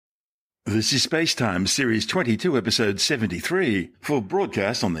This is Spacetime, Series 22, Episode 73, for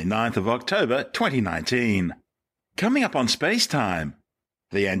broadcast on the 9th of October 2019. Coming up on Spacetime,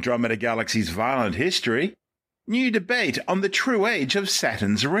 the Andromeda Galaxy's violent history, new debate on the true age of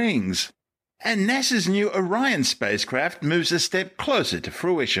Saturn's rings, and NASA's new Orion spacecraft moves a step closer to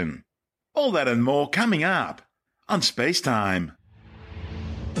fruition. All that and more coming up on Spacetime.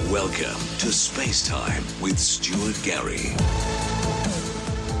 Welcome to Spacetime with Stuart Gary.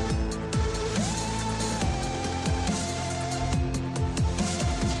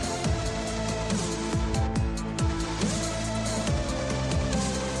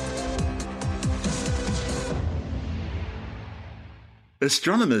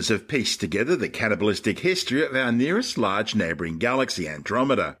 Astronomers have pieced together the cannibalistic history of our nearest large neighbouring galaxy,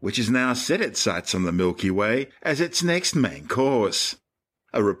 Andromeda, which has now set its sights on the Milky Way as its next main course.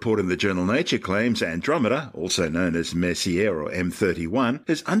 A report in the journal Nature claims Andromeda, also known as Messier or M31,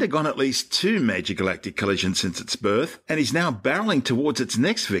 has undergone at least 2 major galactic collisions since its birth and is now barreling towards its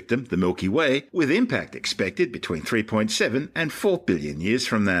next victim, the Milky Way, with impact expected between 3.7 and 4 billion years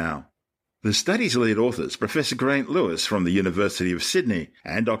from now. The study's lead authors, Professor Geraint Lewis from the University of Sydney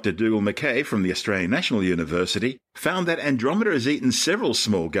and Dr. Dougal Mackay from the Australian National University, found that Andromeda has eaten several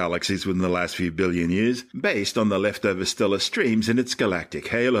small galaxies within the last few billion years based on the leftover stellar streams in its galactic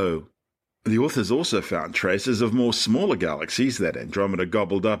halo. The authors also found traces of more smaller galaxies that Andromeda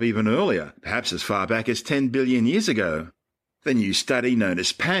gobbled up even earlier, perhaps as far back as 10 billion years ago. The new study, known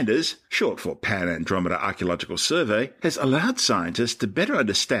as PANDAS, short for Pan-Andromeda Archaeological Survey, has allowed scientists to better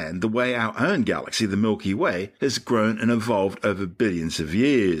understand the way our own galaxy, the Milky Way, has grown and evolved over billions of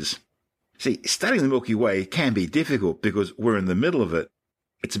years. See, studying the Milky Way can be difficult because we're in the middle of it.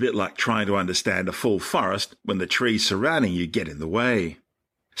 It's a bit like trying to understand a full forest when the trees surrounding you get in the way.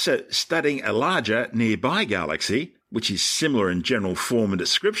 So, studying a larger, nearby galaxy, which is similar in general form and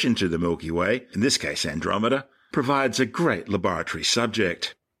description to the Milky Way, in this case Andromeda, provides a great laboratory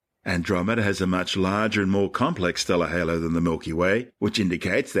subject. Andromeda has a much larger and more complex stellar halo than the Milky Way, which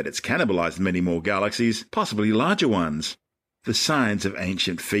indicates that it's cannibalized many more galaxies, possibly larger ones. The signs of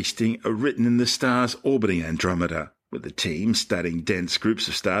ancient feasting are written in the stars orbiting Andromeda, with the team studying dense groups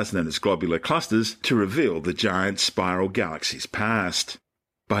of stars known as globular clusters to reveal the giant spiral galaxy's past.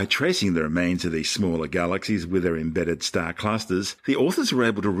 By tracing the remains of these smaller galaxies with their embedded star clusters, the authors were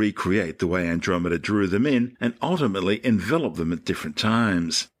able to recreate the way Andromeda drew them in and ultimately envelop them at different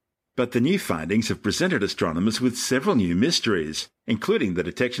times. But the new findings have presented astronomers with several new mysteries, including the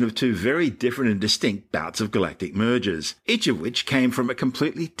detection of 2 very different and distinct bouts of galactic mergers, each of which came from a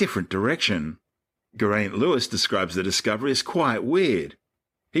completely different direction. Geraint Lewis describes the discovery as quite weird.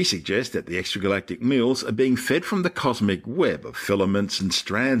 He suggests that the extragalactic meals are being fed from the cosmic web of filaments and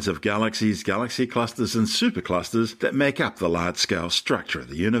strands of galaxies, galaxy clusters and superclusters that make up the large-scale structure of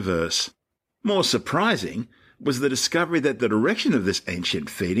the universe. More surprising was the discovery that the direction of this ancient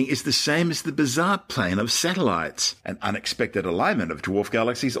feeding is the same as the bizarre plane of satellites, an unexpected alignment of dwarf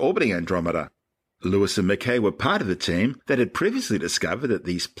galaxies orbiting Andromeda. Lewis and Mackay were part of the team that had previously discovered that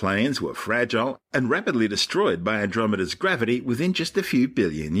these planes were fragile and rapidly destroyed by Andromeda's gravity within just a few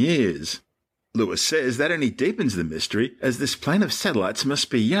billion years. Lewis says that only deepens the mystery, as this plane of satellites must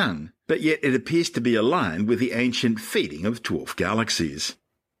be young, but yet it appears to be aligned with the ancient feeding of dwarf galaxies.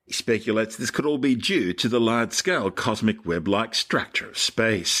 He speculates this could all be due to the large-scale cosmic web-like structure of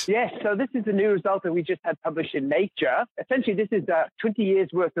space. Yes, so this is a new result that we just had published in Nature. Essentially, this is 20 years'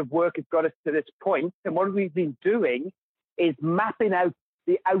 worth of work has got us to this point, and what we've been doing is mapping out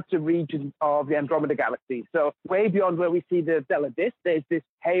the outer region of the Andromeda Galaxy. So way beyond where we see the stellar disk, there's this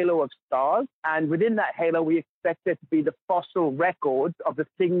halo of stars, and within that halo, we expect there to be the fossil records of the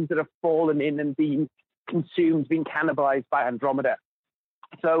things that have fallen in and been consumed, been cannibalized by Andromeda.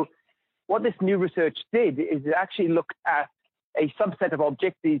 So what this new research did is it actually looked at a subset of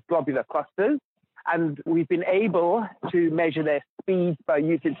objects, these globular clusters, and we've been able to measure their speed by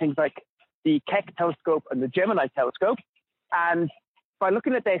using things like the Keck telescope and the Gemini telescope. And by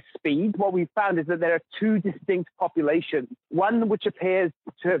looking at their speed, what we've found is that there are 2 distinct populations, one which appears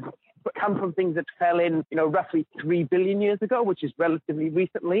to have come from things that fell in, roughly 3 billion years ago, which is relatively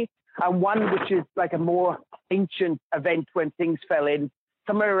recently, and one which is like a more ancient event when things fell in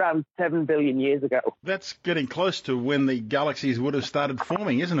somewhere around 7 billion years ago. That's getting close to when the galaxies would have started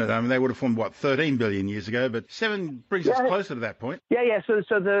forming, isn't it? I mean, they would have formed, 13 billion years ago, but 7 brings us closer to that point. Yeah. So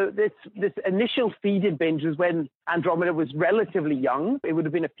this initial feeding binge was when Andromeda was relatively young. It would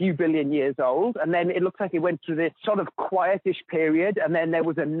have been a few billion years old. And then it looks like it went through this sort of quietish period. And then there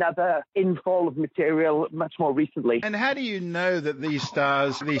was another infall of material much more recently. And how do you know that these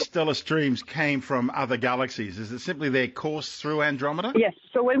stars, these stellar streams, came from other galaxies? Is it simply their course through Andromeda? Yes.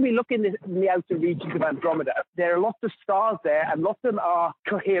 So when we look in the outer regions of Andromeda, there are lots of stars there, and lots of them are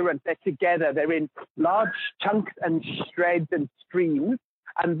coherent. They're together. They're in large chunks and shreds and streams.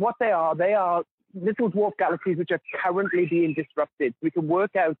 And what they are little dwarf galaxies which are currently being disrupted. We can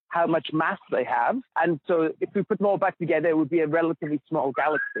work out how much mass they have. And so if we put them all back together, it would be a relatively small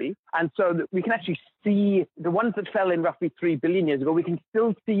galaxy. And so we can actually see the ones that fell in roughly 3 billion years ago, we can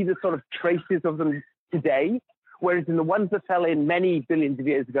still see the sort of traces of them today. Whereas in the ones that fell in many billions of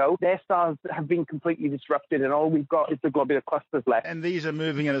years ago, their stars have been completely disrupted, and all we've got is the globular clusters left. And these are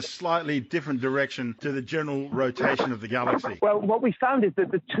moving in a slightly different direction to the general rotation of the galaxy. Well, what we found is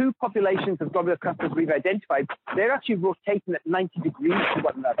that the two populations of globular clusters we've identified, they're actually rotating at 90 degrees to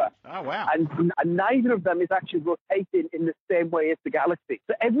one another. Oh, wow. And neither of them is actually rotating in the same way as the galaxy.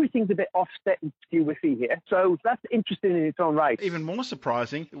 So everything's a bit offset and skew-whiffy here. So that's interesting in its own right. Even more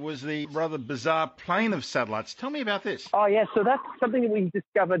surprising was the rather bizarre plane of satellites. Tell me about this. Oh, yeah. So that's something that we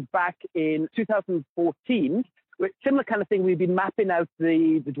discovered back in 2014. Similar kind of thing. We've been mapping out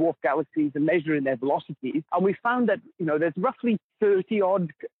the dwarf galaxies and measuring their velocities. And we found that, there's roughly 30-odd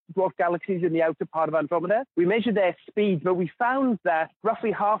dwarf galaxies in the outer part of Andromeda. We measured their speed, but we found that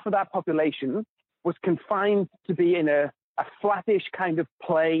roughly half of that population was confined to be in a flattish kind of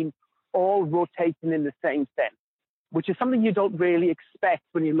plane, all rotating in the same sense, which is something you don't really expect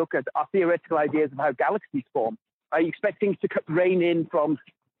when you look at our theoretical ideas of how galaxies form. You expect things to rain in from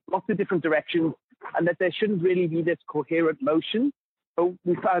lots of different directions and that there shouldn't really be this coherent motion. But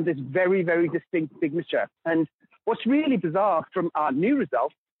we found this very, very distinct signature. And what's really bizarre from our new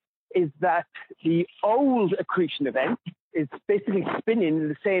results is that the old accretion event is basically spinning in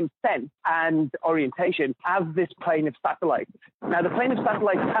the same sense and orientation as this plane of satellites. Now, the plane of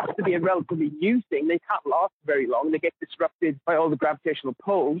satellites has to be a relatively new thing. They can't last very long. They get disrupted by all the gravitational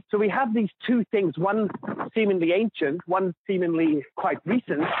pulls. So we have these two things, one seemingly ancient, one seemingly quite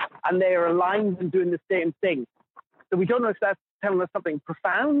recent, and they are aligned and doing the same thing. So we don't know if that's telling us something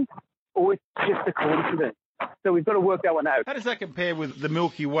profound or it's just a coincidence. So we've got to work that one out. How does that compare with the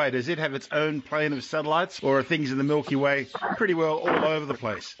Milky Way? Does it have its own plane of satellites, or are things in the Milky Way pretty well all over the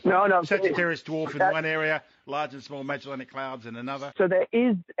place? No. Sagittarius dwarf in one area, large and small Magellanic Clouds in another. So there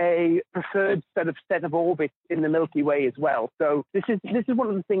is a preferred set of orbits in the Milky Way as well. So this is one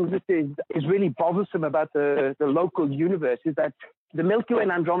of the things that is really bothersome about the local universe, is that the Milky Way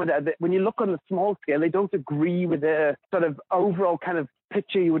and Andromeda, when you look on the small scale, they don't agree with the sort of overall kind of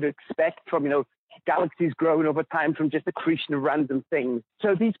picture you would expect from, galaxies growing over time from just accretion of random things.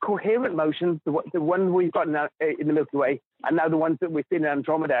 So these coherent motions, the ones we've got in the Milky Way, and now the ones that we've seen in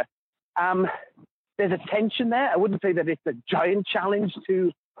Andromeda, there's a tension there. I wouldn't say that it's a giant challenge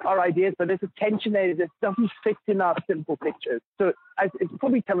to our ideas, but there's a tension there that doesn't fit in our simple pictures. So it's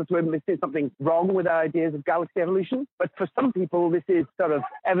probably telling us we're missing something wrong with our ideas of galaxy evolution. But for some people, this is sort of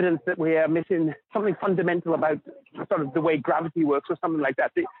evidence that we are missing something fundamental about sort of the way gravity works or something like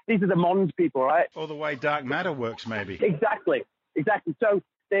that. These are the Mons people, right? Or the way dark matter works, maybe. Exactly. So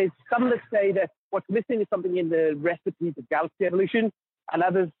there's some that say that what's missing is something in the recipes of galaxy evolution, and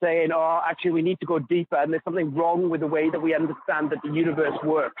others saying, actually, we need to go deeper, and there's something wrong with the way that we understand that the universe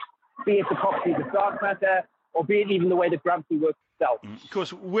works, be it the properties of dark matter, or be it even the way that gravity works itself. Of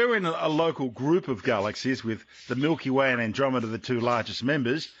course, we're in a local group of galaxies with the Milky Way and Andromeda, the two largest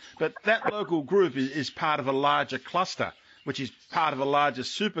members, but that local group is part of a larger cluster, which is part of a larger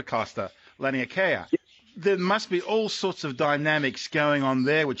supercluster, Laniakea. There must be all sorts of dynamics going on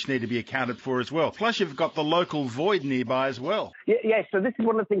there which need to be accounted for as well. Plus, you've got the local void nearby as well. Yeah, so this is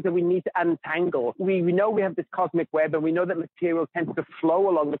one of the things that we need to untangle. We know we have this cosmic web, and we know that material tends to flow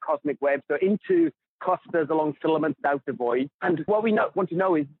along the cosmic web, so into clusters along filaments out the void. And what we want to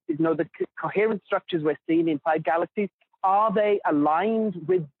know is the coherent structures we're seeing inside galaxies. Are they aligned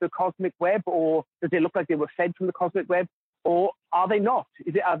with the cosmic web, or does it look like they were fed from the cosmic web? Or are they not?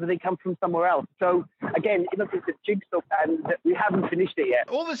 Do they come from somewhere else? So, again, it's a jigsaw, and we haven't finished it yet.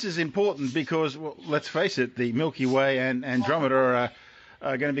 All this is important because, let's face it, the Milky Way and Andromeda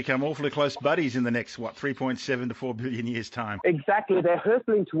are going to become awfully close buddies in the next, 3.7 to 4 billion years' time. Exactly. They're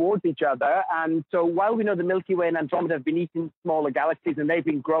hurtling towards each other. And so while we know the Milky Way and Andromeda have been eating smaller galaxies and they've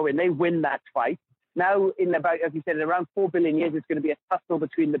been growing, they win that fight. Now, in about, as you said, in around 4 billion years, it's going to be a tussle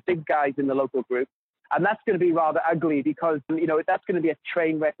between the big guys in the local group. And that's going to be rather ugly because, that's going to be a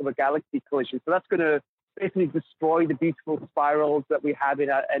train wreck of a galaxy collision. So that's going to basically destroy the beautiful spirals that we have in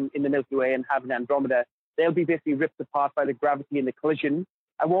the Milky Way and have in Andromeda. they'll be basically ripped apart by the gravity and the collision.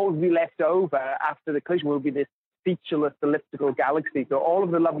 And what will be left over after the collision will be this featureless elliptical galaxy. So all of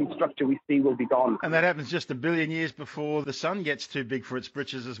the lovely structure we see will be gone. And that happens just a billion years before the sun gets too big for its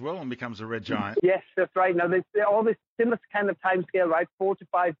britches as well and becomes a red giant. Yes, that's right. Now, there's all this similar kind of timescale, right? 4 to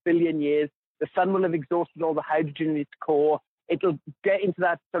 5 billion years. The sun will have exhausted all the hydrogen in its core. It'll get into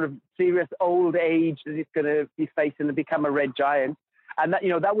that sort of serious old age that it's going to be facing and become a red giant. And that,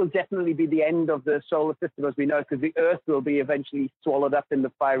 that will definitely be the end of the solar system as we know it, because the Earth will be eventually swallowed up in the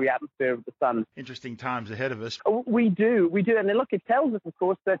fiery atmosphere of the sun. Interesting times ahead of us. We do. And look, it tells us, of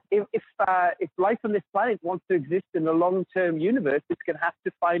course, that if life on this planet wants to exist in a long-term universe, it's going to have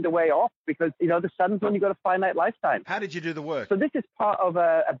to find a way off, because, the sun's only got a finite lifetime. How did you do the work? So this is part of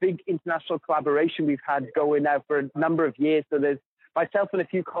a big international collaboration we've had going now for a number of years. So there's myself and a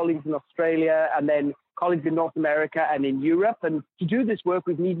few colleagues in Australia, and then colleagues in North America and in Europe. And to do this work,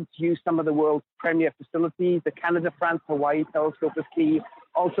 we've needed to use some of the world's premier facilities. The Canada, France, Hawaii telescope is key.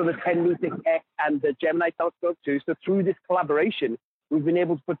 Also the 10-meter Keck and the Gemini telescope too. So through this collaboration, we've been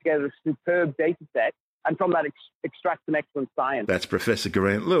able to put together a superb data set and from that extract some excellent science. That's Professor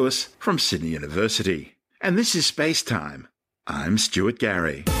Geraint Lewis from Sydney University. And this is Space Time. I'm Stuart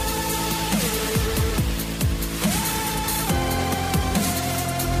Gary.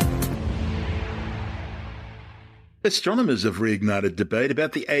 Astronomers have reignited debate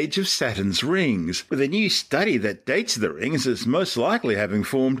about the age of Saturn's rings, with a new study that dates the rings as most likely having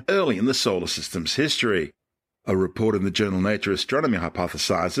formed early in the solar system's history. A report in the journal Nature Astronomy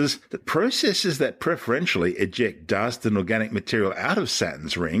hypothesizes that processes that preferentially eject dust and organic material out of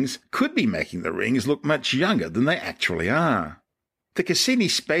Saturn's rings could be making the rings look much younger than they actually are. The Cassini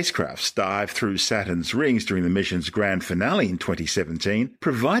spacecraft's dive through Saturn's rings during the mission's grand finale in 2017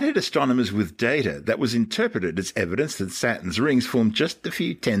 provided astronomers with data that was interpreted as evidence that Saturn's rings formed just a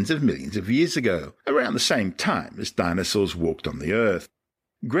few tens of millions of years ago, around the same time as dinosaurs walked on the Earth.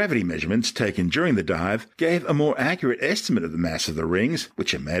 Gravity measurements taken during the dive gave a more accurate estimate of the mass of the rings,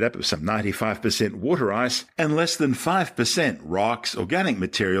 which are made up of some 95% water ice and less than 5% rocks, organic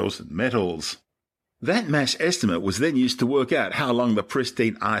materials, and metals. That mass estimate was then used to work out how long the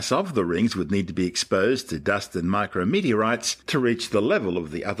pristine ice of the rings would need to be exposed to dust and micrometeorites to reach the level of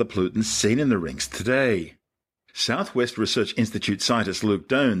the other pollutants seen in the rings today. Southwest Research Institute scientist Luke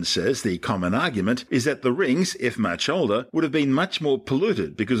Doane says the common argument is that the rings, if much older, would have been much more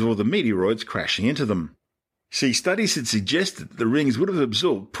polluted because of all the meteoroids crashing into them. See, studies had suggested that the rings would have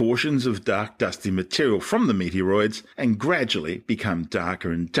absorbed portions of dark, dusty material from the meteoroids and gradually become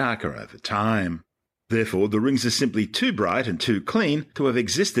darker and darker over time. Therefore, the rings are simply too bright and too clean to have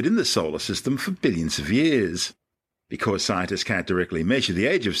existed in the solar system for billions of years. Because scientists can't directly measure the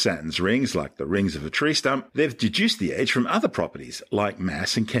age of Saturn's rings like the rings of a tree stump, they've deduced the age from other properties like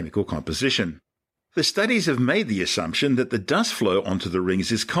mass and chemical composition. The studies have made the assumption that the dust flow onto the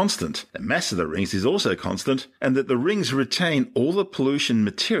rings is constant, the mass of the rings is also constant, and that the rings retain all the pollution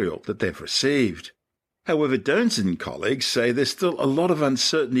material that they've received. However, Doane and colleagues say there's still a lot of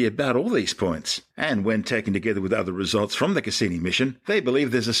uncertainty about all these points, and when taken together with other results from the Cassini mission, they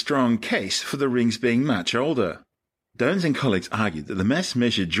believe there's a strong case for the rings being much older. Doane and colleagues argued that the mass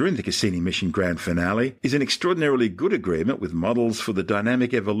measured during the Cassini mission grand finale is an extraordinarily good agreement with models for the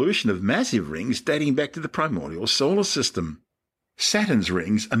dynamic evolution of massive rings dating back to the primordial solar system. Saturn's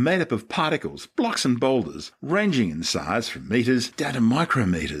rings are made up of particles, blocks and boulders, ranging in size from meters down to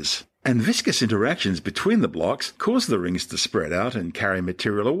micrometers. And viscous interactions between the blocks cause the rings to spread out and carry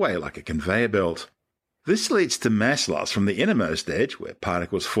material away like a conveyor belt. This leads to mass loss from the innermost edge, where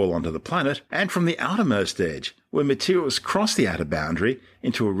particles fall onto the planet, and from the outermost edge, where materials cross the outer boundary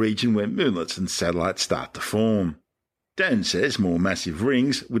into a region where moonlets and satellites start to form. Doane says more massive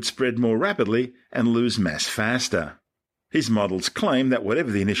rings would spread more rapidly and lose mass faster. His models claim that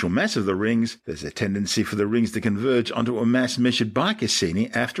whatever the initial mass of the rings, there's a tendency for the rings to converge onto a mass measured by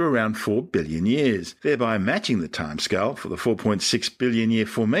Cassini after around 4 billion years, thereby matching the timescale for the 4.6 billion year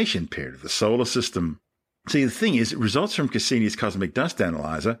formation period of the solar system. See, the thing is, results from Cassini's cosmic dust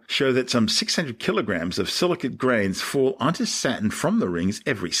analyzer show that some 600 kilograms of silicate grains fall onto Saturn from the rings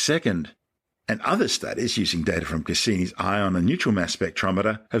every second. And other studies using data from Cassini's ion and neutral mass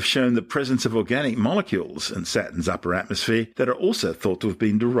spectrometer have shown the presence of organic molecules in Saturn's upper atmosphere that are also thought to have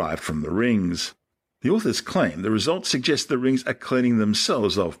been derived from the rings. The authors claim the results suggest the rings are cleaning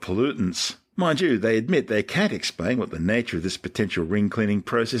themselves of pollutants. Mind you, they admit they can't explain what the nature of this potential ring cleaning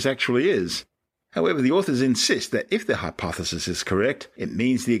process actually is. However, the authors insist that if their hypothesis is correct, it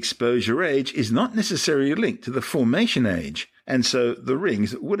means the exposure age is not necessarily linked to the formation age, and so the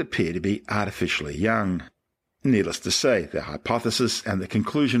rings would appear to be artificially young. Needless to say, the hypothesis and the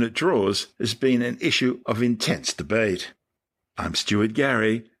conclusion it draws has been an issue of intense debate. I'm Stuart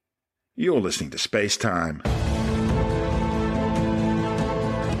Gary. You're listening to Space Time.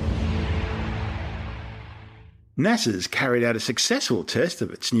 NASA's carried out a successful test of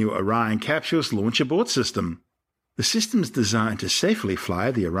its new Orion capsule's launch abort system. The system's designed to safely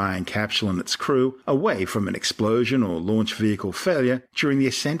fly the Orion capsule and its crew away from an explosion or launch vehicle failure during the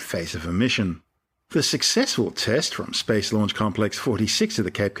ascent phase of a mission. The successful test from Space Launch Complex 46 of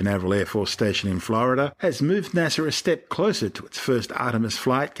the Cape Canaveral Air Force Station in Florida has moved NASA a step closer to its first Artemis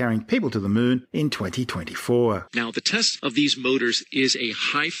flight carrying people to the moon in 2024. Now, the test of these motors is a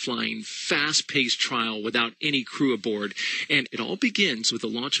high-flying, fast-paced trial without any crew aboard, and it all begins with the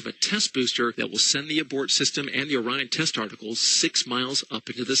launch of a test booster that will send the abort system and the Orion test articles 6 miles up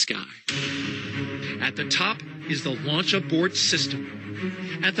into the sky. At the top is the launch abort system.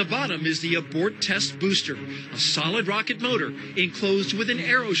 At the bottom is the abort test booster, a solid rocket motor enclosed with an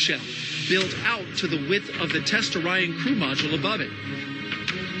aeroshell built out to the width of the test Orion crew module above it.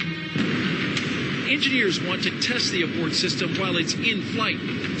 Engineers want to test the abort system while it's in flight,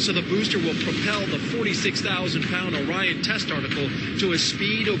 so the booster will propel the 46,000-pound Orion test article to a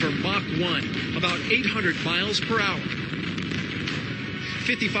speed over Mach 1, about 800 miles per hour.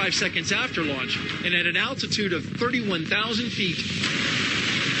 55 seconds after launch, and at an altitude of 31,000 feet,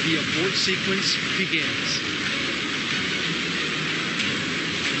 the abort sequence begins.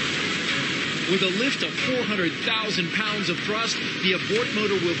 With a lift of 400,000 pounds of thrust, the abort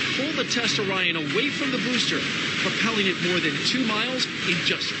motor will pull the test Orion away from the booster, propelling it more than 2 miles in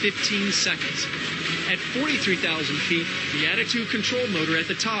just 15 seconds. At 43,000 feet, the attitude control motor at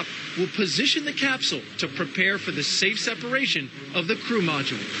the top will position the capsule to prepare for the safe separation of the crew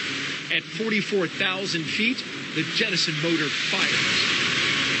module. At 44,000 feet, the jettison motor fires.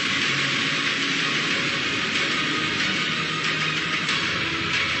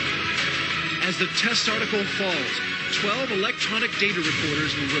 As the test article falls, 12 electronic data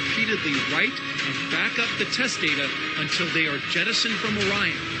recorders will repeatedly write and back up the test data until they are jettisoned from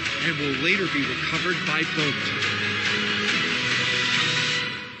Orion and will later be recovered by boat.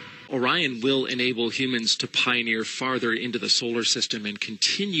 Orion will enable humans to pioneer farther into the solar system and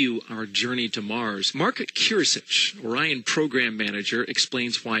continue our journey to Mars. Mark Kiricich, Orion Program Manager,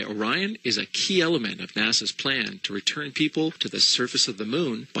 explains why Orion is a key element of NASA's plan to return people to the surface of the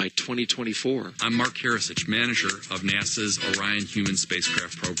moon by 2024. I'm Mark Kiricich, Manager of NASA's Orion Human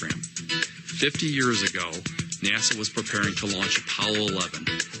Spacecraft Program. 50 years ago, NASA was preparing to launch Apollo 11,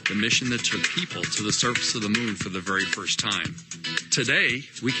 the mission that took people to the surface of the moon for the very first time. Today,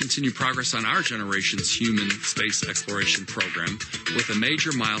 we continue progress on our generation's human space exploration program with a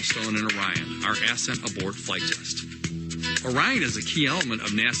major milestone in Orion, our Ascent Abort flight test. Orion is a key element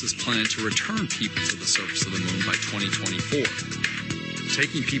of NASA's plan to return people to the surface of the moon by 2024.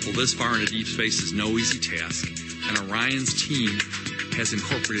 Taking people this far into deep space is no easy task, and Orion's team has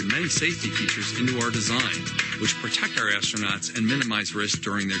incorporated many safety features into our design, which protect our astronauts and minimize risk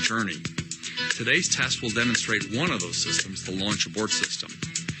during their journey. Today's test will demonstrate one of those systems, the launch abort system.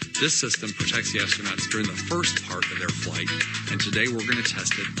 This system protects the astronauts during the first part of their flight, and today we're going to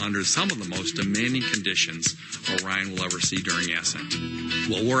test it under some of the most demanding conditions Orion will ever see during ascent.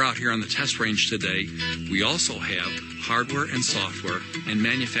 While we're out here on the test range today, we also have hardware and software and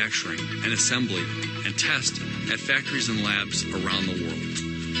manufacturing and assembly and test at factories and labs around the world.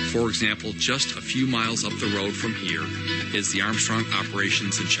 For example, just a few miles up the road from here is the Armstrong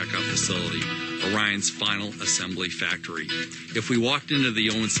Operations and Checkout Facility, Orion's final assembly factory. If we walked into the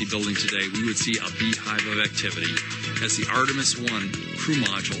ONC building today, we would see a beehive of activity as the Artemis I crew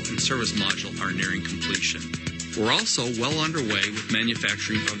module and service module are nearing completion. We're also well underway with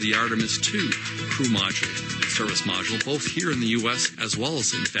manufacturing of the Artemis II crew module and service module, both here in the U.S. as well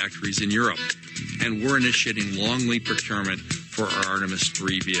as in factories in Europe. And we're initiating long lead procurement for our Artemis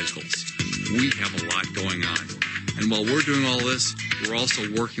III vehicles. We have a lot going on. And while we're doing all this, we're also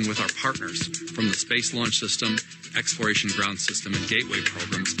working with our partners from the Space Launch System, Exploration Ground System, and Gateway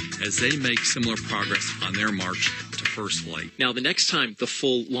programs as they make similar progress on their march to first flight. Now, the next time the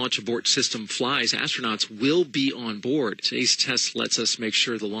full launch abort system flies, astronauts will be on board. Today's test lets us make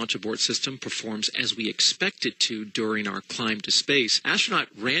sure the launch abort system performs as we expect it to during our climb to space. Astronaut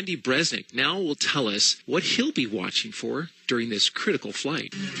Randy Bresnik now will tell us what he'll be watching for during this critical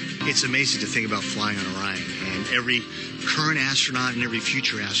flight. It's amazing to think about flying on Orion, and every current astronaut and every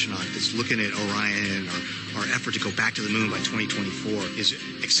future astronaut that's looking at Orion or our effort to go back to the moon by 2024 is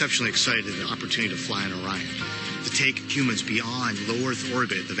exceptionally excited at the opportunity to fly on Orion. To take humans beyond low Earth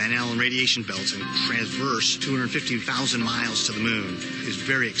orbit, the Van Allen radiation belts, and transverse 250,000 miles to the moon is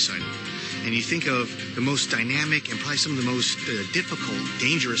very exciting. And you think of the most dynamic and probably some of the most difficult,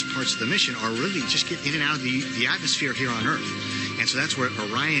 dangerous parts of the mission are really just get in and out of the atmosphere here on Earth. And so that's where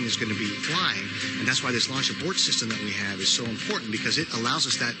Orion is going to be flying. And that's why this launch abort system that we have is so important, because it allows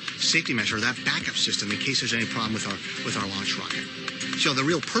us that safety measure, that backup system in case there's any problem with our launch rocket. So the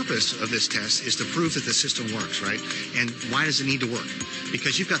real purpose of this test is to prove that the system works, right? And why does it need to work?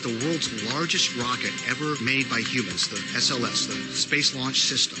 Because you've got the world's largest rocket ever made by humans, the SLS, the Space Launch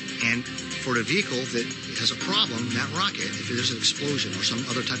System. And for a vehicle that has a problem, that rocket, if there's an explosion or some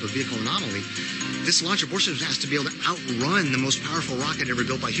other type of vehicle anomaly, this launch abort system has to be able to outrun the most powerful rocket ever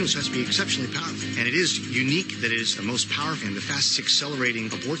built by humans. So it has to be exceptionally powerful. And it is unique that it is the most powerful and the fastest accelerating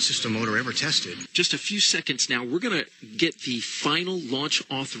abort system motor ever tested. Just a few seconds now, we're going to get the final launch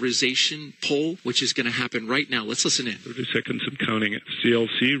authorization poll, which is going to happen right now. Let's listen in. 30 seconds and counting.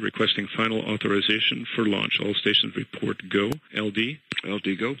 CLC requesting final authorization for launch. All stations report go. LD.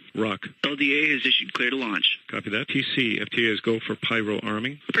 LD go. Rock. LDA has issued clear to launch. Copy that. TC. FTA is go for pyro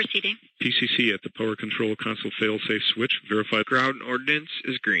arming. Proceeding. PCC at the power control console fail-safe switch. Verify. Ground ordnance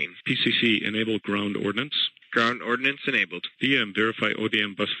is green. PCC enable ground ordnance. Ground ordnance enabled. VM verify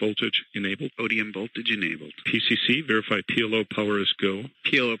ODM bus voltage enabled. ODM voltage enabled. PCC verify PLO power is go.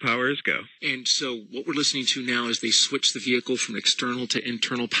 PLO power is go. And so what we're listening to now is they switch the vehicle from external to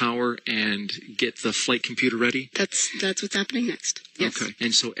internal power and get the flight computer ready? That's what's happening next. Yes. Okay.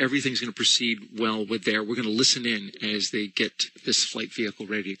 And so everything's going to proceed well with there. We're going to listen in as they get this flight vehicle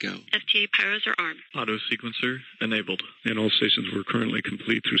ready to go. FTA pyros are armed. Auto sequencer enabled. And all stations were currently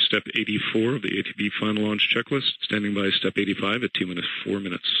complete through step 84 of the ATP final launch checklist, standing by step 85 at T-minus 4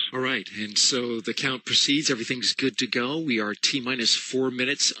 minutes. All right. And so the count proceeds. Everything's good to go. We are T-minus 4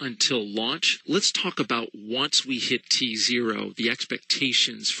 minutes until launch. Let's talk about once we hit T0, the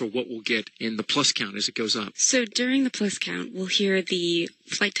expectations for what we'll get in the plus count as it goes up. So during the plus count, we'll hear the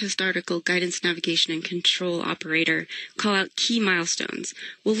flight test article guidance, navigation, and control operator call out key milestones.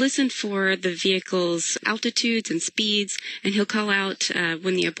 We'll listen for the vehicle's altitudes and speeds, and he'll call out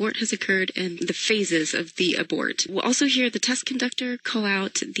when the abort has occurred and the phases of the abort. We'll also hear the test conductor call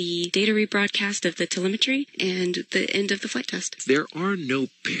out the data rebroadcast of the telemetry and the end of the flight test. There are no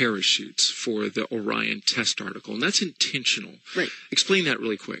parachutes for the Orion test article, and that's intentional. Right. Explain that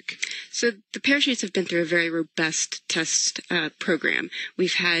really quick. So the parachutes have been through a very robust test program.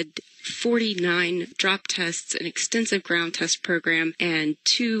 We've had 49 drop tests, an extensive ground test program, and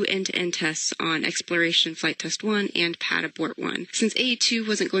 2 end-to-end tests on Exploration Flight Test 1 and Pad Abort 1. Since A2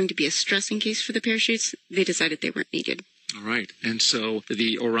 wasn't going to be a stressing case for the parachutes, they decided they weren't needed. All right. And so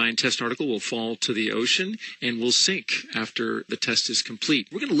the Orion test article will fall to the ocean and will sink after the test is complete.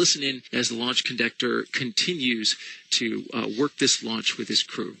 We're going to listen in as the launch conductor continues to work this launch with his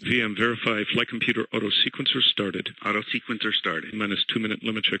crew. VM verify flight computer auto sequencer started. Auto sequencer started. Minus 2 minute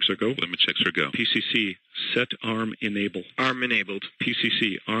limit checks are go. Limit checks are go. PCC set arm enable. Arm enabled.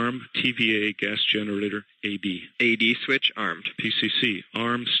 PCC arm TVA gas generator AD. AD switch armed. PCC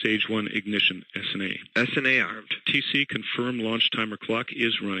arm stage 1 ignition SNA. SNA armed. TC confirm launch timer clock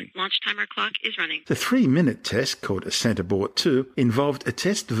is running. Launch timer clock is running. The 3-minute test, called Ascent Abort 2, involved a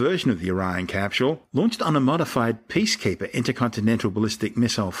test version of the Orion capsule launched on a modified Peacekeeper intercontinental ballistic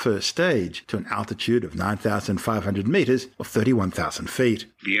missile first stage to an altitude of 9,500 meters or 31,000 feet.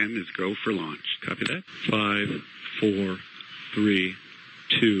 VM is go for launch. Copy that. 5, 4, 3,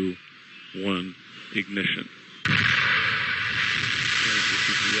 2, 1, ignition.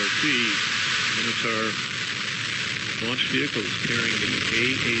 CCLC, Minotaur launch vehicle is carrying the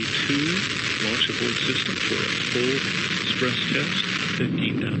AA-2 launch abort system for a full stress test,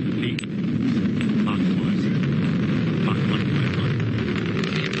 15,000 feet. Mach 1. Mach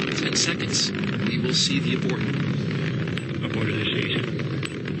 1.1. In 10 seconds, we will see the abort. Abort initiation.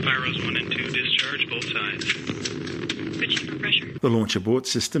 Pyros 1 and 2 discharge both sides. Switching for pressure. The launch abort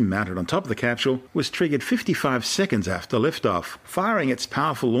system mounted on top of the capsule was triggered 55 seconds after liftoff, firing its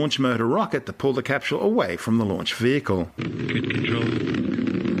powerful launch motor rocket to pull the capsule away from the launch vehicle. Good control.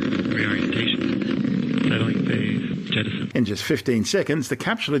 Reorientation. Settling phase. Jettison. In just 15 seconds, the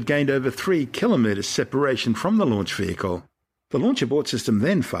capsule had gained over 3 kilometers separation from the launch vehicle. The launch abort system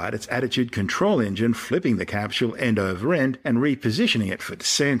then fired its attitude control engine, flipping the capsule end over end and repositioning it for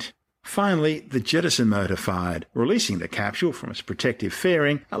descent. Finally, the jettison motor fired, releasing the capsule from its protective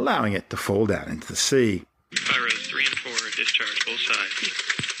fairing, allowing it to fall down into the sea. Pyros 3 and 4 discharge both sides.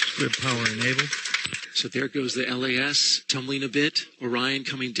 Squib power enabled. So there goes the LAS tumbling a bit. Orion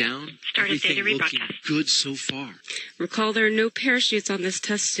coming down. Started data Everything looking rebroadcast. good so far. Recall there are no parachutes on this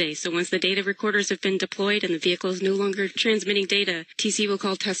test today, so once the data recorders have been deployed and the vehicle is no longer transmitting data, TC will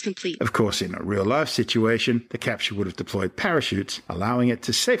call test complete. Of course, in a real-life situation, the capsule would have deployed parachutes, allowing it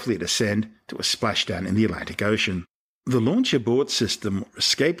to safely descend to a splashdown in the Atlantic Ocean. The launch abort system, or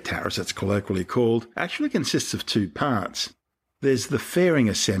escape tower as it's colloquially called, actually consists of two parts. There's the fairing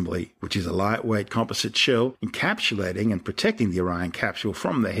assembly, which is a lightweight composite shell encapsulating and protecting the Orion capsule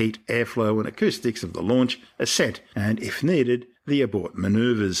from the heat, airflow and acoustics of the launch, ascent, and, if needed, the abort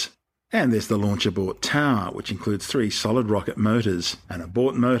maneuvers. And there's the launch abort tower, which includes 3 solid rocket motors, an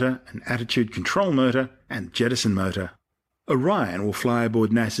abort motor, an attitude control motor, and jettison motor. Orion will fly aboard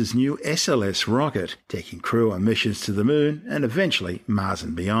NASA's new SLS rocket, taking crew on missions to the Moon and eventually Mars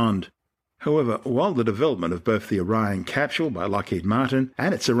and beyond. However, while the development of both the Orion capsule by Lockheed Martin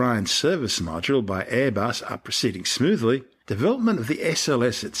and its Orion service module by Airbus are proceeding smoothly, development of the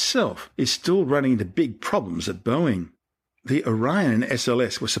SLS itself is still running into big problems at Boeing. The Orion and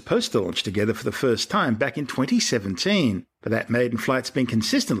SLS were supposed to launch together for the first time back in 2017, but that maiden flight's been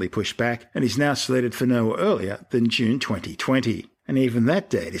consistently pushed back and is now slated for no earlier than June 2020, and even that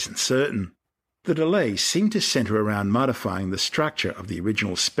date isn't certain. The delays seem to centre around modifying the structure of the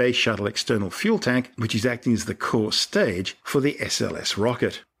original Space Shuttle external fuel tank, which is acting as the core stage for the SLS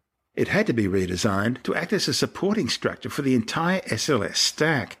rocket. It had to be redesigned to act as a supporting structure for the entire SLS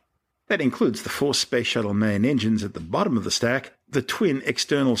stack. That includes the 4 Space Shuttle main engines at the bottom of the stack, the twin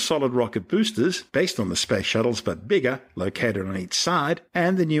external solid rocket boosters, based on the Space Shuttles but bigger, located on each side,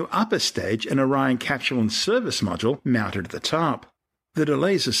 and the new upper stage and Orion capsule and service module mounted at the top. The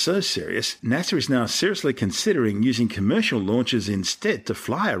delays are so serious, NASA is now seriously considering using commercial launches instead to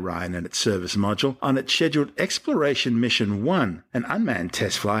fly Orion and its service module on its scheduled Exploration Mission 1, an unmanned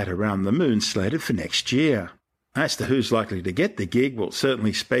test flight around the Moon slated for next year. As to who's likely to get the gig, well,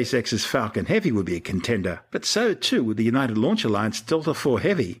 certainly SpaceX's Falcon Heavy would be a contender, but so too would the United Launch Alliance Delta IV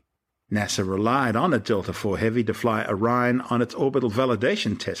Heavy. NASA relied on a Delta IV Heavy to fly Orion on its orbital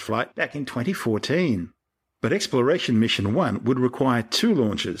validation test flight back in 2014. But Exploration Mission 1 would require 2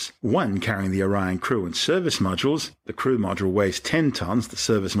 launches, one carrying the Orion crew and service modules. The crew module weighs 10 tons, the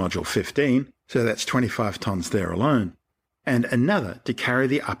service module 15, so that's 25 tons there alone. And another to carry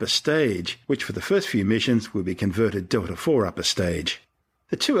the upper stage, which for the first few missions will be converted Delta IV upper stage.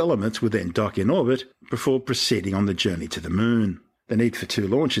 The 2 elements would then dock in orbit before proceeding on the journey to the Moon. The need for 2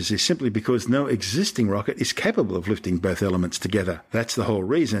 launches is simply because no existing rocket is capable of lifting both elements together. That's the whole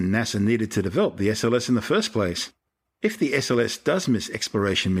reason NASA needed to develop the SLS in the first place. If the SLS does miss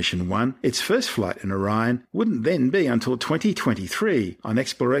Exploration Mission 1, its first flight in Orion wouldn't then be until 2023 on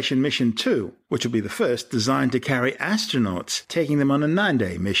Exploration Mission 2, which will be the first designed to carry astronauts, taking them on a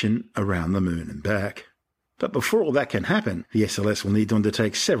 9-day mission around the Moon and back. But before all that can happen, the SLS will need to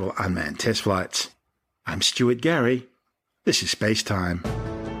undertake several unmanned test flights. I'm Stuart Gary. This is Space Time.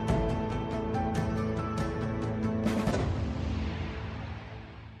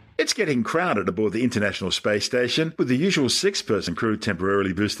 It's getting crowded aboard the International Space Station, with the usual 6-person crew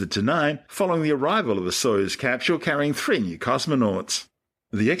temporarily boosted to 9, following the arrival of the Soyuz capsule carrying 3 new cosmonauts.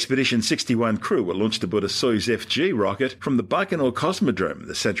 The Expedition 61 crew were launched aboard a Soyuz FG rocket from the Baikonur Cosmodrome in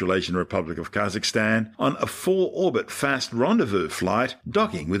the Central Asian Republic of Kazakhstan on a 4-orbit fast rendezvous flight,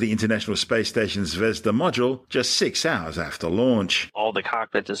 docking with the International Space Station's Zvezda module just 6 hours after launch. All the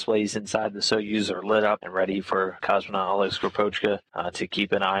cockpit displays inside the Soyuz are lit up and ready for cosmonaut Oleg Skropochka to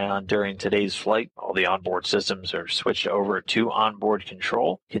keep an eye on during today's flight. All the onboard systems are switched over to onboard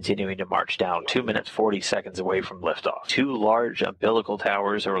control, continuing to march down 2 minutes 40 seconds away from liftoff. 2 large umbilical towers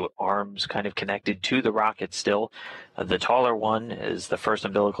or arms kind of connected to the rocket still. The taller one is the first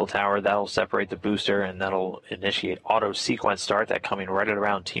umbilical tower. That'll separate the booster and that'll initiate auto sequence start. That coming right at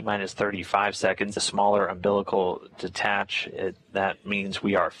around T-minus 35 seconds. The smaller umbilical detach. That means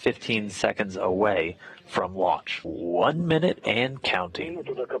we are 15 seconds away from launch. 1 minute and counting.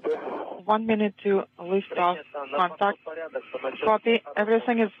 1 minute to liftoff. Contact. Copy.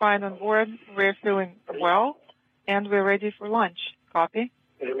 Everything is fine on board. We're feeling well and we're ready for launch. Copy.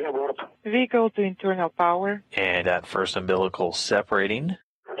 Vehicle to internal power. And that first umbilical separating.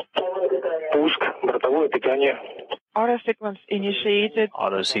 Auto sequence initiated.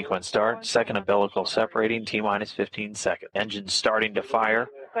 Auto sequence start. Second umbilical separating. T-minus 15 seconds. Engine starting to fire.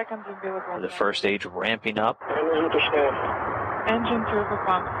 Second umbilical. The first stage ramping up. Engine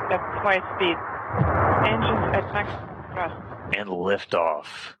turbopumps at flight speed. Engines at maximum thrust. And liftoff.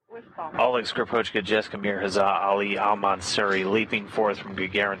 We Oleg Skropochka, Jessica Mir, Hazza Ali Al-Mansuri leaping forth from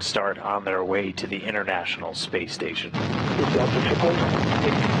Gagarin start on their way to the International Space Station.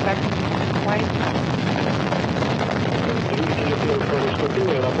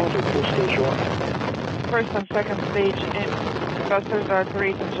 First and second stage thrusters are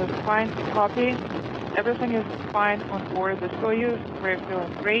operating just fine. Copy. Everything is fine on board the Soyuz. We're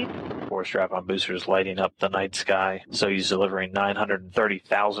feeling great. Four strap-on boosters lighting up the night sky. Soyuz delivering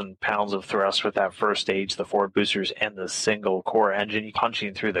 930,000 pounds of thrust with that first stage, the forward boosters and the single core engine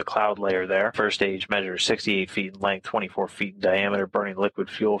punching through the cloud layer there. First stage measures 68 feet in length, 24 feet in diameter, burning liquid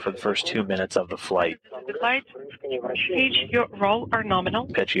fuel for the first 2 minutes of the flight. The flight, pitch, yaw, roll are nominal.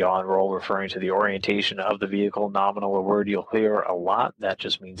 Pitch, yaw, and roll referring to the orientation of the vehicle. Nominal, a word you'll hear a lot. That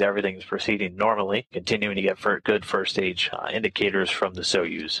just means everything's proceeding normally. Continuing to get good first stage indicators from the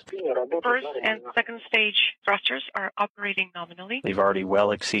Soyuz. First and second stage thrusters are operating nominally. They've already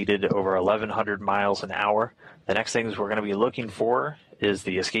well exceeded over 1,100 miles an hour. The next things we're going to be looking for is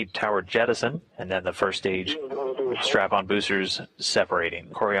the escape tower jettison, and then the first stage strap-on boosters separating.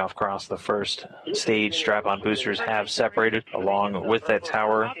 Koryoff crossed the first stage. Strap-on boosters have separated along with that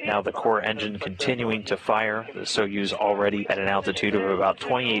tower. Now the core engine continuing to fire. The Soyuz already at an altitude of about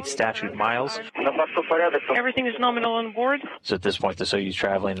 28 statute miles. Everything is nominal on board. So at this point, the Soyuz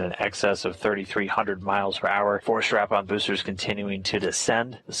traveling in excess of 3,300 miles per hour. Four strap-on boosters continuing to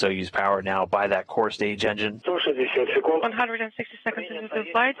descend. The Soyuz powered now by that core stage engine. 160 seconds into the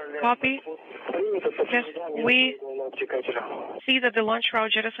flight. Copy. Yes, we see that the launch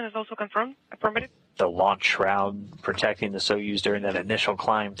route jettison is also confirmed. Affirmative. The launch shroud protecting the Soyuz during that initial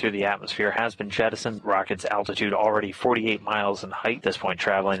climb through the atmosphere has been jettisoned. Rocket's altitude already 48 miles in height. At this point,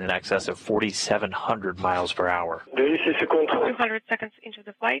 traveling in excess of 4,700 miles per hour. 200 seconds into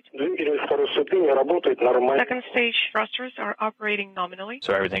the flight. Second stage thrusters are operating nominally.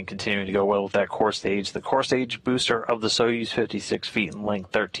 So everything continuing to go well with that core stage. The core stage booster of the Soyuz, 56 feet in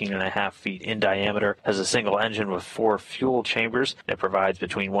length, 13.5 feet in diameter, has a single engine with 4 fuel chambers. It provides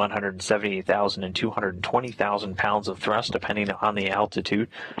between 178,000 and 220,000 pounds of thrust, depending on the altitude,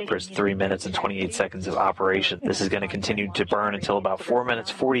 for its 3 minutes and 28 seconds of operation. This is going to continue to burn until about 4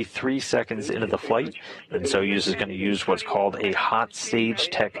 minutes, 43 seconds into the flight. Then Soyuz is going to use what's called a hot stage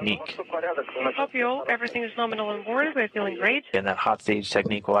technique. Copy all. Everything is nominal on board. We're feeling great. And that hot stage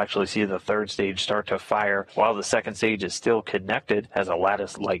technique will actually see the third stage start to fire while the second stage is still connected, has a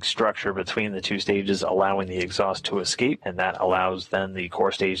lattice-like structure between the two stages, allowing the exhaust to escape, and that allows then the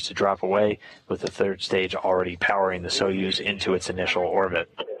core stage to drop away, with the third stage already powering the Soyuz into its initial orbit.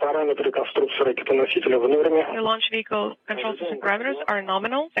 The launch vehicle control system parameters are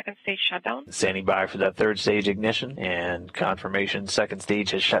nominal. Second stage shutdown. Standing by for that third stage ignition and confirmation. Second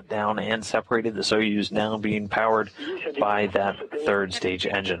stage has shut down and separated. The Soyuz now being powered by that third stage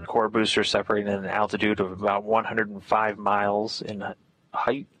engine. Core booster separating at an altitude of about 105 miles in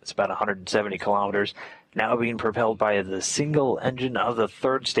height. It's about 170 kilometers. Now being propelled by the single engine of the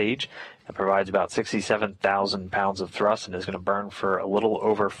third stage. It provides about 67,000 pounds of thrust and is going to burn for a little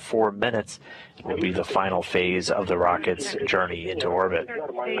over 4 minutes. It will be the final phase of the rocket's journey into orbit.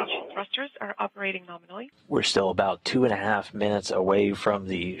 Third stage thrusters are operating nominally. We're still about 2.5 minutes away from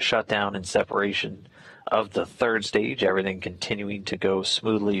the shutdown and separation of the third stage. Everything continuing to go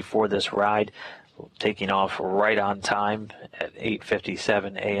smoothly for this ride. Taking off right on time at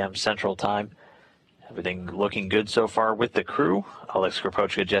 8:57 a.m. Central Time. Everything looking good so far with the crew. Oleg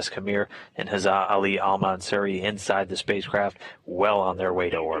Skropochka, Jessica Mir, and Hazza Ali Al-Mansuri inside the spacecraft, well on their way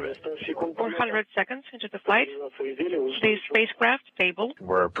to orbit. 400 seconds into the flight. The spacecraft stable.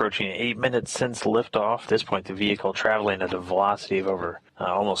 We're approaching 8 minutes since liftoff. At this point, the vehicle traveling at a velocity of over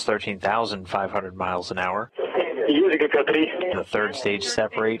almost 13,500 miles an hour. The third stage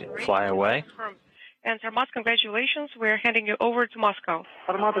separate and fly away. And Sarmat, congratulations. We're handing you over to Moscow.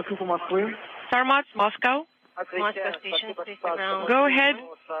 Sarmat, Moscow. Moscow station, face the ground. Go ahead.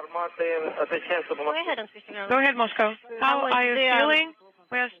 Go ahead, Moscow. How are you feeling?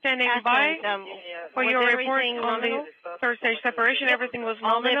 We are standing by for your report on the third stage separation. Everything was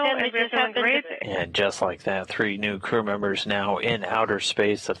nominal and we're feeling great. And just like that, 3 new crew members now in outer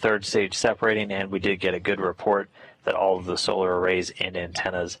space, the third stage separating, and we did get a good report that all of the solar arrays and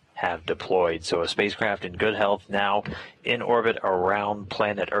antennas have deployed. So a spacecraft in good health now in orbit around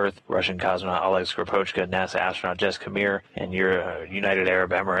planet Earth. Russian cosmonaut Oleg Skropochka, NASA astronaut Jessica Mir, and your United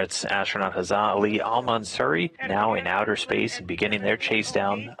Arab Emirates astronaut Hazza Ali Al-Mansuri now in outer space and beginning their chase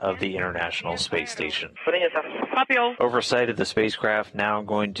down of the International Space Station. Oversight of the spacecraft now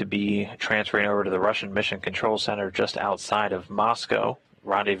going to be transferring over to the Russian Mission Control Center just outside of Moscow.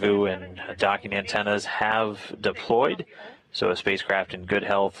 Rendezvous and docking antennas have deployed. So a spacecraft in good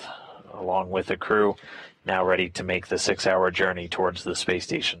health, along with a crew, now ready to make the 6-hour journey towards the space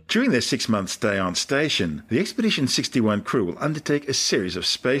station. During their 6-month stay on station, the Expedition 61 crew will undertake a series of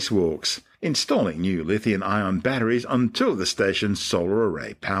spacewalks, installing new lithium-ion batteries on 2 of the station's solar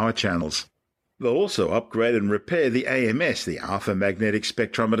array power channels. They'll also upgrade and repair the AMS, the Alpha Magnetic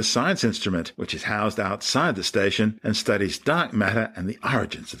Spectrometer Science Instrument, which is housed outside the station and studies dark matter and the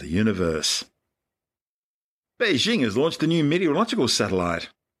origins of the universe. Beijing has launched a new meteorological satellite.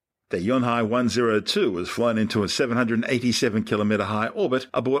 The Yunhai 102 was flown into a 787-kilometre high orbit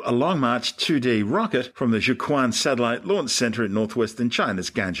aboard a Long March 2D rocket from the Jiuquan Satellite Launch Center in northwestern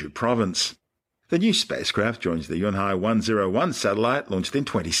China's Gansu province. The new spacecraft joins the Yunhai 101 satellite launched in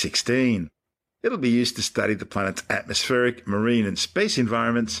 2016. It'll be used to study the planet's atmospheric, marine and space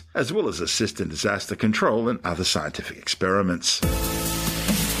environments, as well as assist in disaster control and other scientific experiments.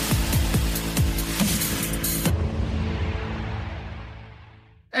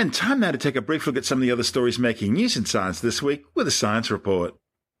 And time now to take a brief look at some of the other stories making news in science this week with a science report.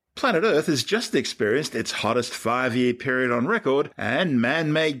 Planet Earth has just experienced its hottest 5-year period on record, and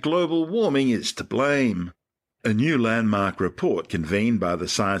man-made global warming is to blame. A new landmark report convened by the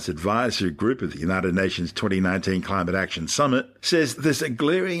Science Advisory Group of the United Nations 2019 Climate Action Summit says there's a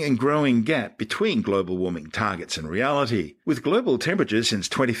glaring and growing gap between global warming targets and reality, with global temperatures since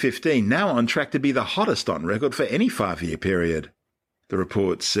 2015 now on track to be the hottest on record for any 5-year period. The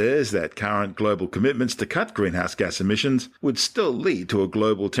report says that current global commitments to cut greenhouse gas emissions would still lead to a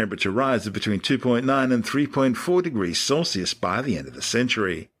global temperature rise of between 2.9 and 3.4 degrees Celsius by the end of the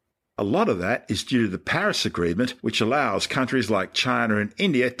century. A lot of that is due to the Paris Agreement, which allows countries like China and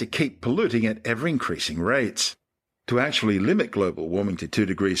India to keep polluting at ever-increasing rates. To actually limit global warming to 2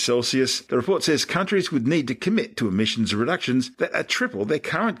 degrees Celsius, the report says countries would need to commit to emissions reductions that are triple their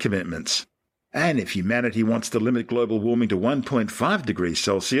current commitments. And if humanity wants to limit global warming to 1.5 degrees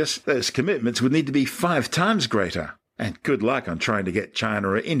Celsius, those commitments would need to be 5 times greater. And good luck on trying to get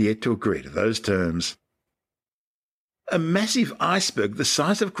China or India to agree to those terms. A massive iceberg the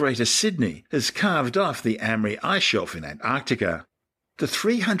size of Greater Sydney has carved off the Amri ice shelf in Antarctica. The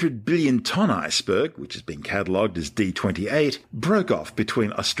 300 billion-ton iceberg, which has been catalogued as D28, broke off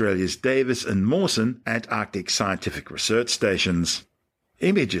between Australia's Davis and Mawson Antarctic Scientific Research Stations.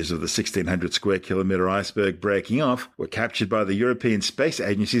 Images of the 1,600 square kilometre iceberg breaking off were captured by the European Space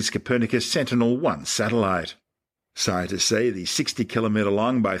Agency's Copernicus Sentinel-1 satellite. Scientists say the 60-kilometre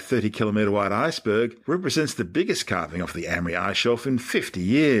long by 30-kilometre wide iceberg represents the biggest carving off the Amri ice shelf in 50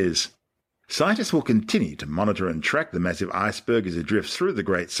 years. Scientists will continue to monitor and track the massive iceberg as it drifts through the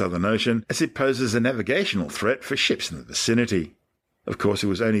Great Southern Ocean, as it poses a navigational threat for ships in the vicinity. Of course, it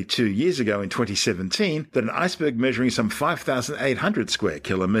was only 2 years ago in 2017 that an iceberg measuring some 5,800 square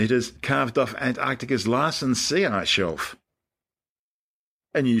kilometres carved off Antarctica's Larsen sea ice shelf.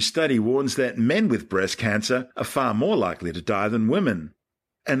 A new study warns that men with breast cancer are far more likely to die than women.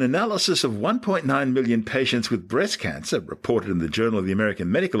 An analysis of 1.9 million patients with breast cancer, reported in the Journal of the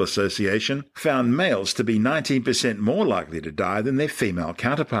American Medical Association, found males to be 19% more likely to die than their female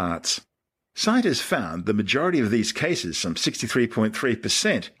counterparts. Scientists found the majority of these cases, some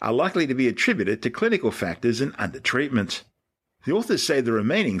 63.3%, are likely to be attributed to clinical factors and undertreatment. The authors say the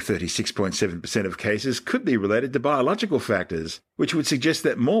remaining 36.7% of cases could be related to biological factors, which would suggest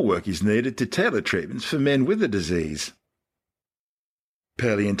that more work is needed to tailor treatments for men with the disease.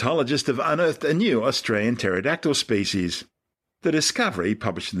 Paleontologists have unearthed a new Australian pterodactyl species. The discovery,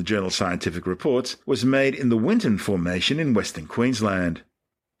 published in the journal Scientific Reports, was made in the Winton Formation in Western Queensland.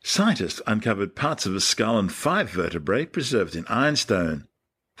 Scientists uncovered parts of a skull and 5 vertebrae preserved in ironstone.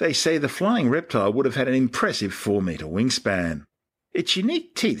 They say the flying reptile would have had an impressive 4-metre wingspan. Its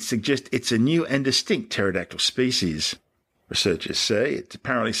unique teeth suggest it's a new and distinct pterodactyl species. Researchers say it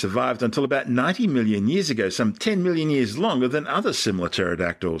apparently survived until about 90 million years ago, some 10 million years longer than other similar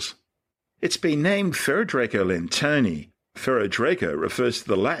pterodactyls. It's been named Ferrodraco lentoni. Ferrodraco refers to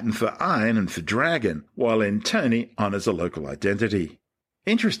the Latin for iron and for dragon, while lentoni honours a local identity.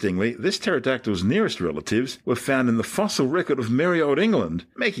 Interestingly, this pterodactyl's nearest relatives were found in the fossil record of merry old England,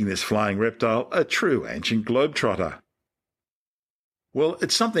 making this flying reptile a true ancient globetrotter. Well,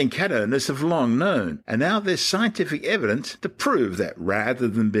 it's something cat owners have long known, and now there's scientific evidence to prove that rather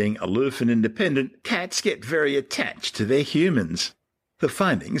than being aloof and independent, cats get very attached to their humans. The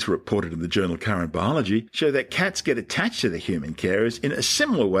findings, reported in the journal Current Biology, show that cats get attached to their human carers in a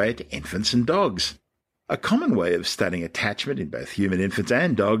similar way to infants and dogs. A common way of studying attachment in both human infants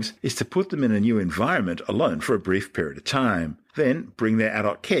and dogs is to put them in a new environment alone for a brief period of time, then bring their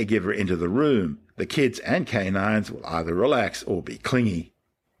adult caregiver into the room. The kids and canines will either relax or be clingy.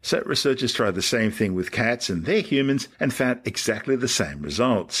 So researchers tried the same thing with cats and their humans and found exactly the same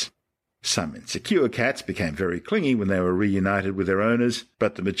results. Some insecure cats became very clingy when they were reunited with their owners,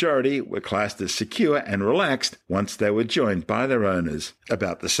 but the majority were classed as secure and relaxed once they were joined by their owners,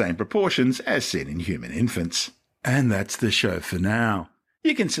 about the same proportions as seen in human infants. And that's the show for now.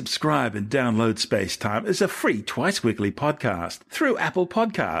 You can subscribe and download Space Time as a free twice-weekly podcast through Apple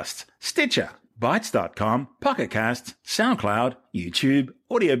Podcasts, Stitcher, Bytes.com, Pocket Casts, SoundCloud, YouTube,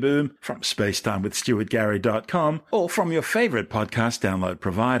 Audioboom, from spacetimewithstuartgary.com, or from your favourite podcast download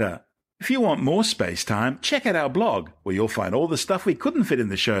provider. If you want more Space Time, check out our blog, where you'll find all the stuff we couldn't fit in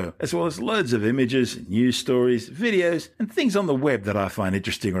the show, as well as loads of images, news stories, videos, and things on the web that I find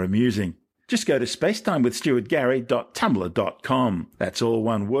interesting or amusing. Just go to spacetimewithstuartgary.tumblr.com. That's all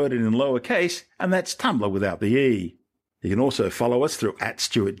one word and in lowercase, and that's Tumblr without the E. You can also follow us through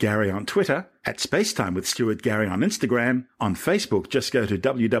 @StuartGary on Twitter, @SpaceTimeWithStuartGary on Instagram. On Facebook, just go to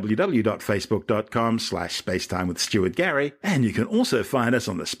www.facebook.com/SpaceTimeWithStuartGary, and you can also find us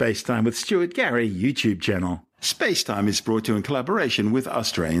on the Spacetime with Stuart Gary YouTube channel. Spacetime is brought to you in collaboration with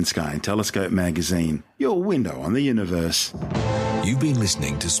Australian Sky and Telescope magazine, your window on the universe. You've been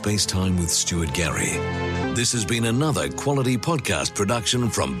listening to Spacetime with Stuart Gary. This has been another quality podcast production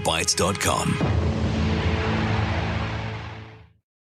from Bytes.com.